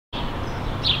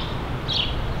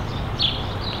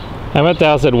I'm at the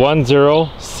house at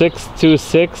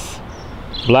 10626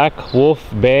 Black Wolf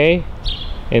Bay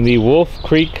in the Wolf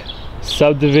Creek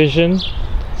subdivision.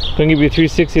 Going to give you a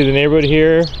 360 of the neighborhood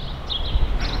here.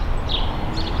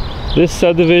 This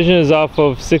subdivision is off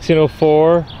of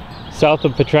 1604, south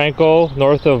of Petranco,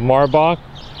 north of Marbach.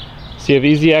 So you have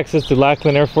easy access to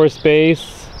Lackland Air Force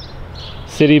Base,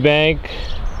 Citibank,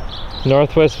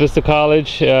 Northwest Vista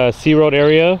College, Sea Road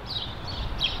area.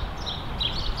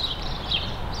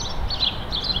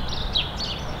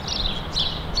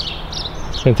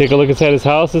 And take a look inside his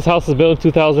house. This house was built in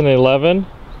 2011.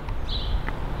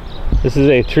 This is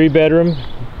a 3-bedroom,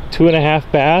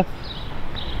 2.5 bath.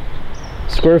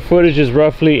 Square footage is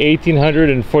roughly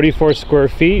 1,844 square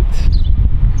feet.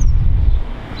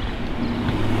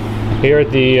 Here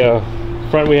at the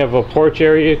front we have a porch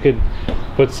area. You could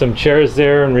put some chairs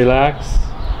there and relax.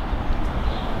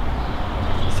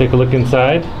 Let's take a look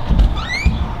inside.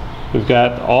 We've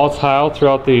got all tile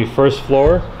throughout the first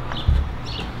floor.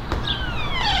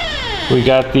 We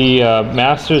got the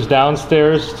masters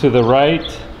downstairs to the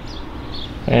right,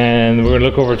 and we're gonna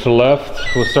look over to the left.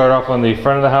 We'll start off on the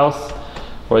front of the house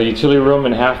where the utility room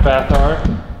and half bath are.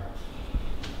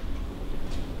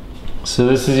 So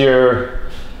this is your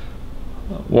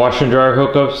washer and dryer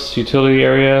hookups, utility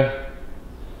area.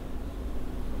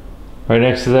 Right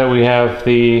next to that we have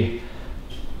the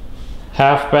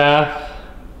half bath,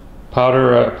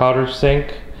 powder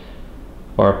sink,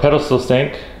 or a pedestal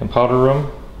sink and powder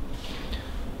room.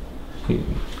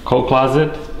 Coat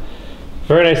closet.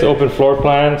 Very nice open floor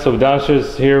plan. So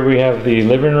downstairs here we have the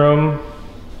living room.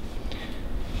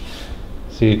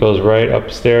 See, it goes right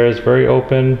upstairs, very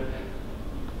open,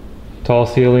 tall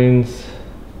ceilings,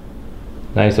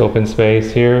 nice open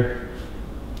space here.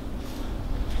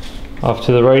 Off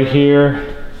to the right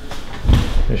here,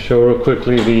 I'll show real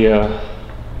quickly the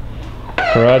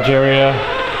garage area.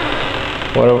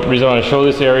 One reason I want to show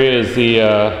this area is the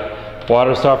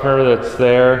water softener that's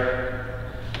there,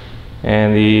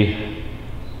 and the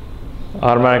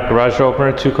automatic garage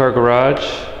opener, 2-car garage.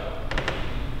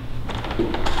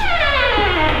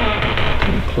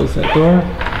 Close that door.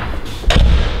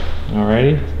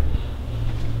 Alrighty.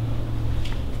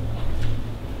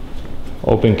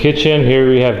 Open kitchen. Here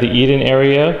we have the eat-in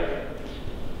area.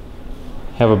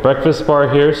 Have a breakfast bar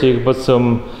here, so you can put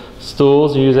some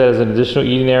stools and use that as an additional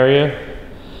eating area.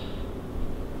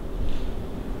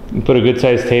 You can put a good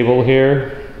sized table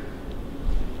here.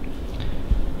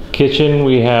 Kitchen,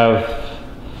 we have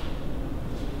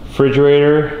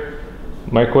refrigerator,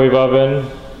 microwave oven,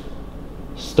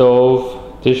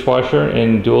 stove, dishwasher,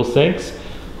 and dual sinks.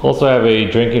 Also have a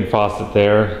drinking faucet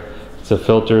there. It's a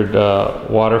filtered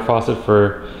water faucet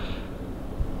for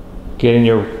getting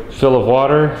your fill of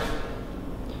water.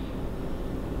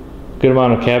 Good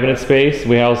amount of cabinet space.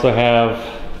 We also have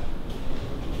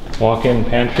walk-in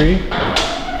pantry.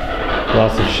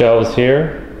 Lots of shelves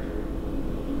here.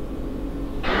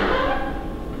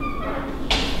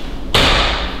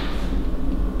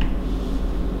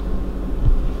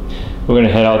 We're going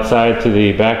to head outside to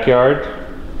the backyard.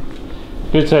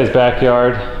 Good sized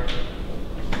backyard.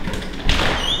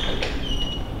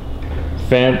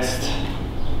 Fenced.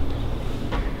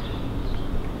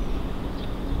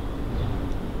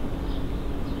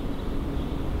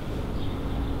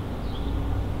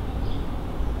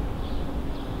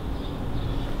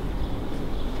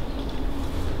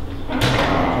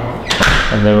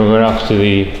 And then we're going off to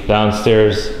the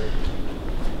downstairs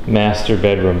master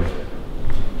bedroom.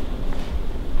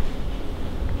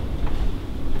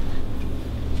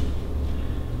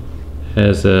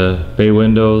 Has bay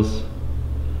windows.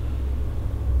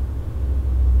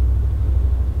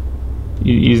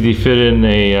 You easily fit in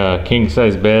a king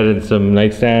size bed and some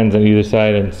nightstands on either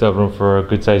side, and still have room for a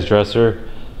good sized dresser.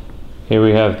 Here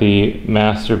we have the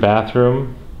master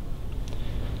bathroom.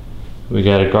 We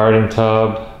got a garden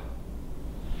tub.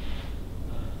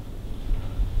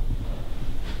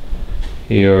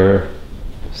 Your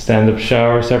stand-up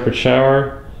shower, separate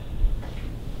shower.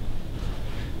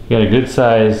 You got a good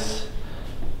size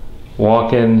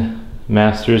walk-in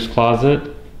master's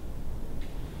closet.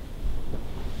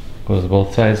 Goes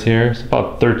both sides here. It's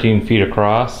about 13 feet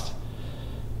across.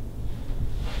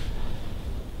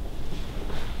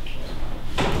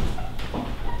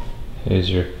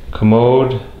 Here's your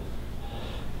commode,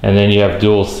 and then you have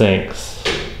dual sinks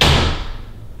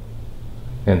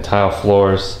and tile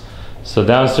floors. So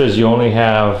downstairs you only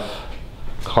have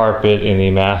carpet in the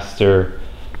master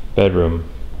bedroom.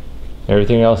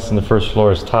 Everything else in the first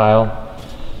floor is tile.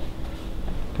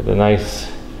 Got the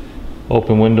nice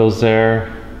open windows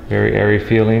there, very airy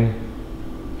feeling.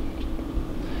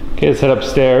 Okay, let's head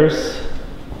upstairs.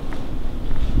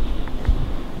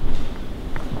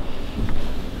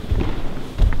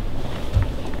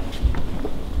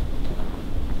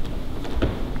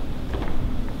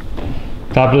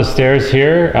 Top of the stairs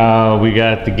here, we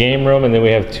got the game room, and then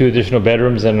we have 2 additional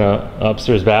bedrooms and an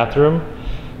upstairs bathroom.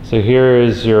 So here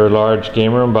is your large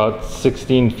game room, about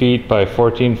 16 feet by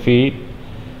 14 feet.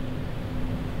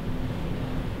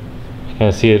 You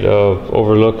can see it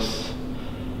overlooks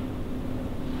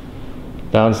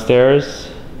downstairs.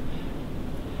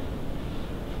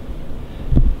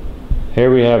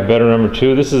 Here we have bedroom number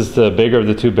 2. This is the bigger of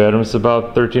the 2 bedrooms. It's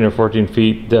about 13 or 14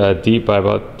 feet deep by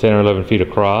about 10 or 11 feet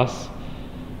across.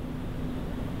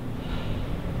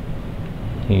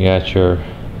 You got your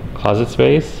closet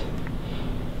space.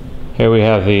 Here we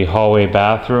have the hallway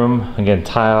bathroom. Again,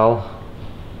 tile,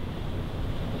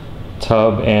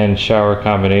 tub and shower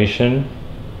combination.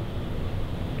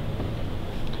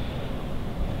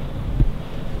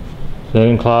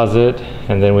 Linen closet,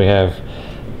 and then we have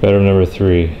bedroom number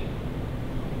 3.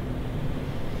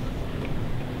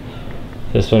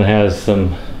 This one has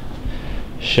some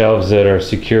shelves that are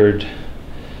secured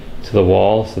to the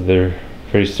wall, so they're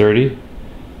pretty sturdy.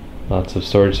 Lots of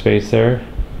storage space there.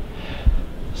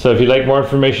 So if you'd like more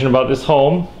information about this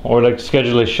home or would like to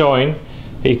schedule a showing,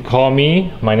 you can call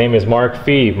me. My name is Mark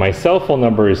Fee. My cell phone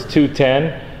number is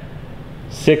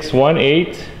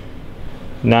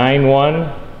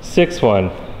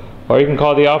 210-618-9161. Or you can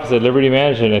call the office at Liberty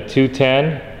Management at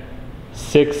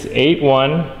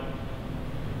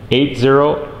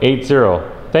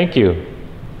 210-681-8080. Thank you.